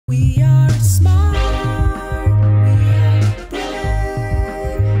smart. We are brilliant. We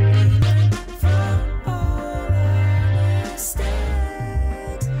learn from all our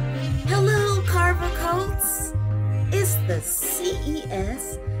mistakes. Hello, Carver Colts. It's the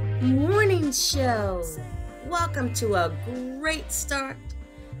CES Morning Show. Welcome to a great start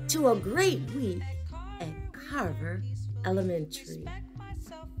to a great week at Carver Elementary.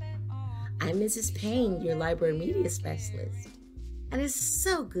 I'm Mrs. Payne, your library media specialist, and it's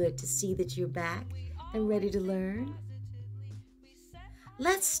so good to see that you're back and ready to learn.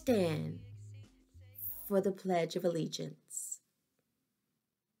 Let's stand for the Pledge of Allegiance.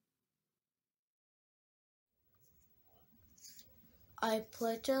 I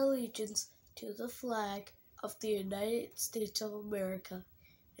pledge allegiance to the flag of the United States of America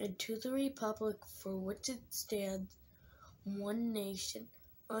and to the republic for which it stands, one nation,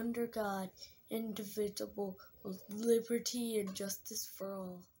 under God, indivisible, with liberty and justice for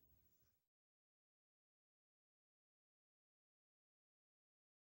all.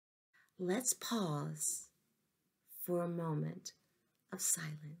 Let's pause for a moment of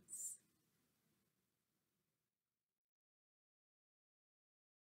silence.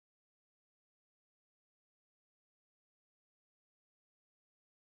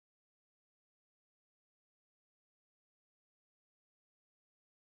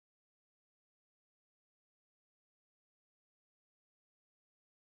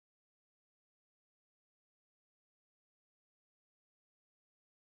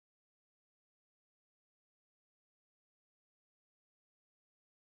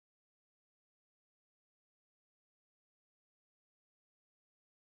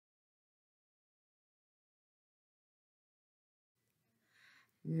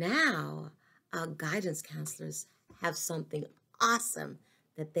 Now, our guidance counselors have something awesome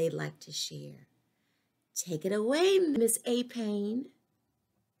that they'd like to share. Take it away, Miss A. Payne.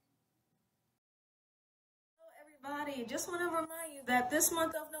 Hello, everybody. Just want to remind you that this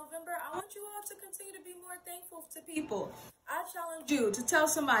month of November, I want you all to continue to be more thankful to people. I challenge you to tell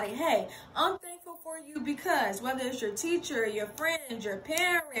somebody, hey, I'm thankful for you because whether it's your teacher, your friends, your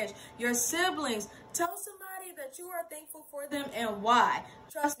parents, your siblings, tell somebody that you are thankful for them and why.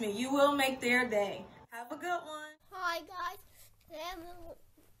 Trust me, you will make their day. Have a good one. Hi guys, today I'm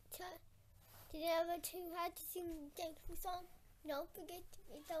going to have to sing the thankful song. Don't forget to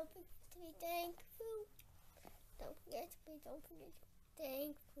be thankful. Don't forget to be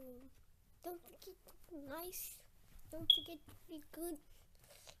thankful. Don't forget to be nice. Don't forget to be good.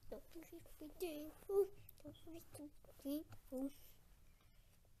 Don't forget to be thankful. Don't forget to be thankful.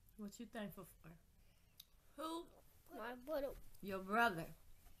 What you thankful for? Who? My brother. Your brother.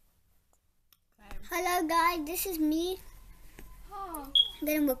 Okay. Hello guys, this is me. Oh. I'm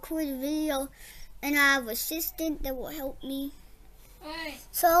going to record a video and I have an assistant that will help me. Hey.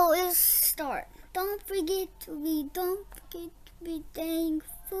 So let's start. Don't forget to be thankful. Don't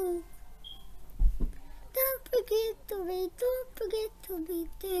forget to be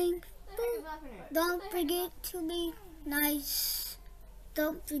thankful. Don't forget to be nice.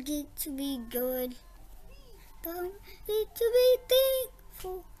 Don't forget to be good. Don't forget to be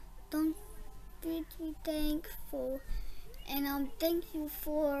thankful. Don't forget to be thankful. And I'm thankful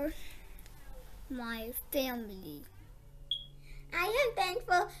for my family. I am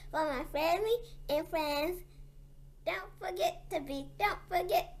thankful for my family and friends. Don't forget to be thankful.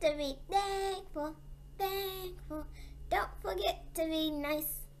 Don't forget to be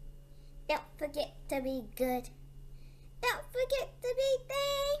nice. Don't forget to be good. Don't forget to be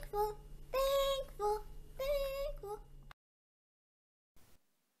thankful.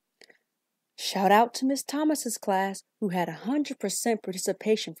 Shout out to Miss Thomas's class who had 100%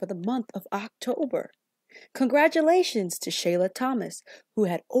 participation for the month of October. Congratulations to Shayla Thomas, who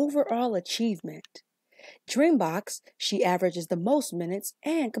had overall achievement. Dreambox, she averages the most minutes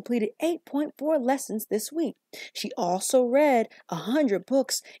and completed 8.4 lessons this week. She also read 100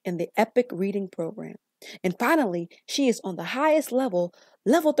 books in the Epic Reading Program. And finally, she is on the highest level,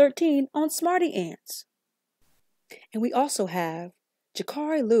 level 13 on Smarty Ants. And we also have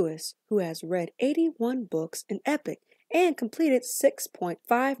Jakari Lewis, who has read 81 books in Epic and completed 6.5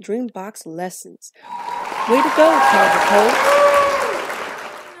 Dreambox lessons. Way to go, Carver Colts!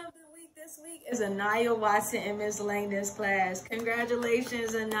 Of the week this week is Anaya Watson in Miss Langdon's class.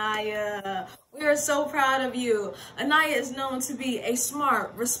 Congratulations, Anaya. We are so proud of you. Anaya is known to be a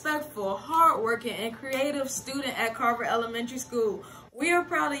smart, respectful, hardworking, and creative student at Carver Elementary School. We are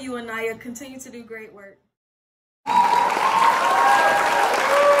proud of you, Anaya. Continue to do great work.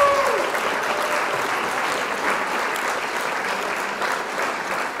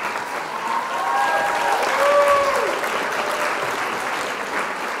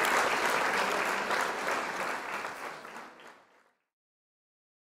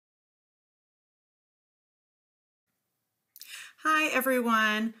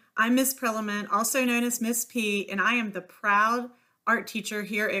 everyone. I'm Miss Prillaman, also known as Miss P, and I am the proud art teacher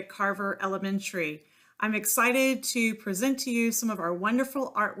here at Carver Elementary. I'm excited to present to you some of our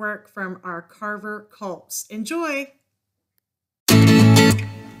wonderful artwork from our Carver Colts. Enjoy!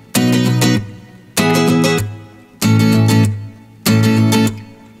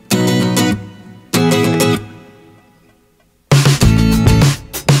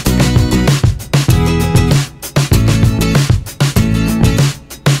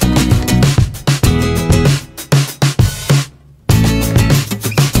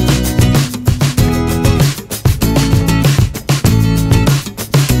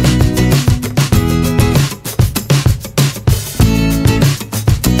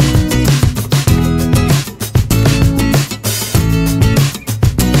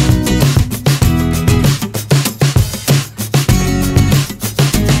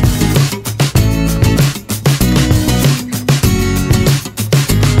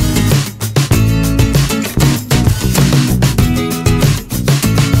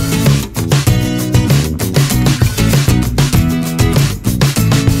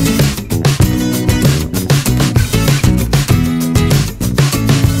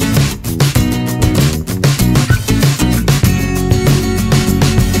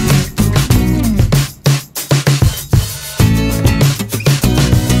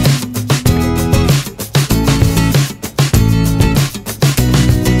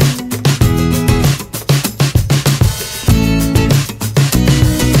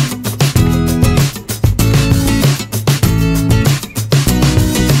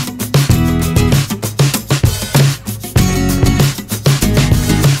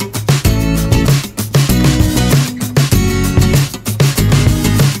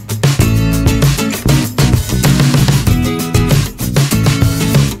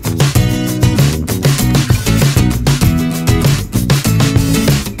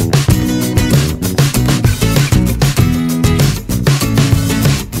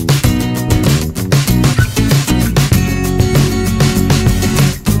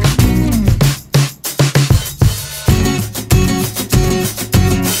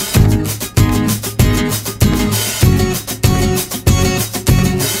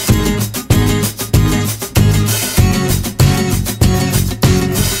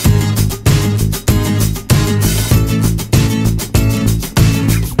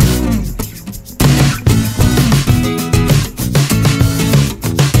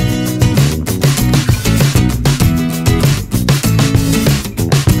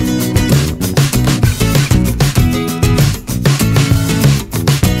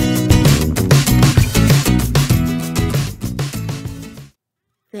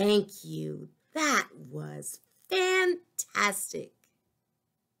 Thank you. That was fantastic.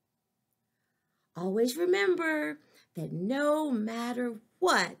 Always remember that no matter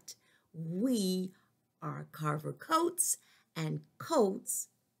what, we are Carver Colts, and Colts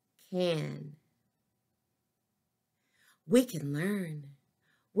can. We can learn.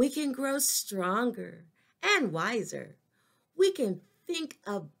 We can grow stronger and wiser. We can think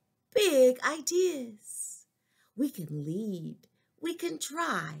of big ideas. We can lead. We can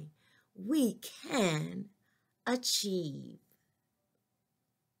try. We can achieve.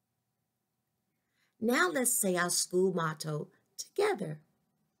 Now let's say our school motto together.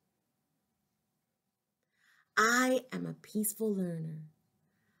 I am a peaceful learner.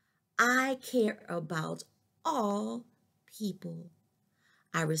 I care about all people.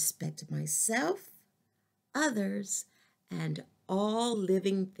 I respect myself, others, and all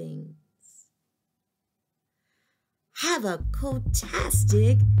living things. Have a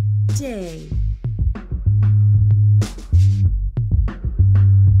Coltastic day.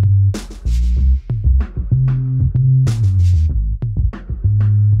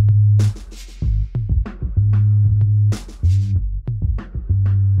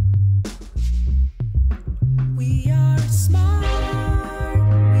 We are small.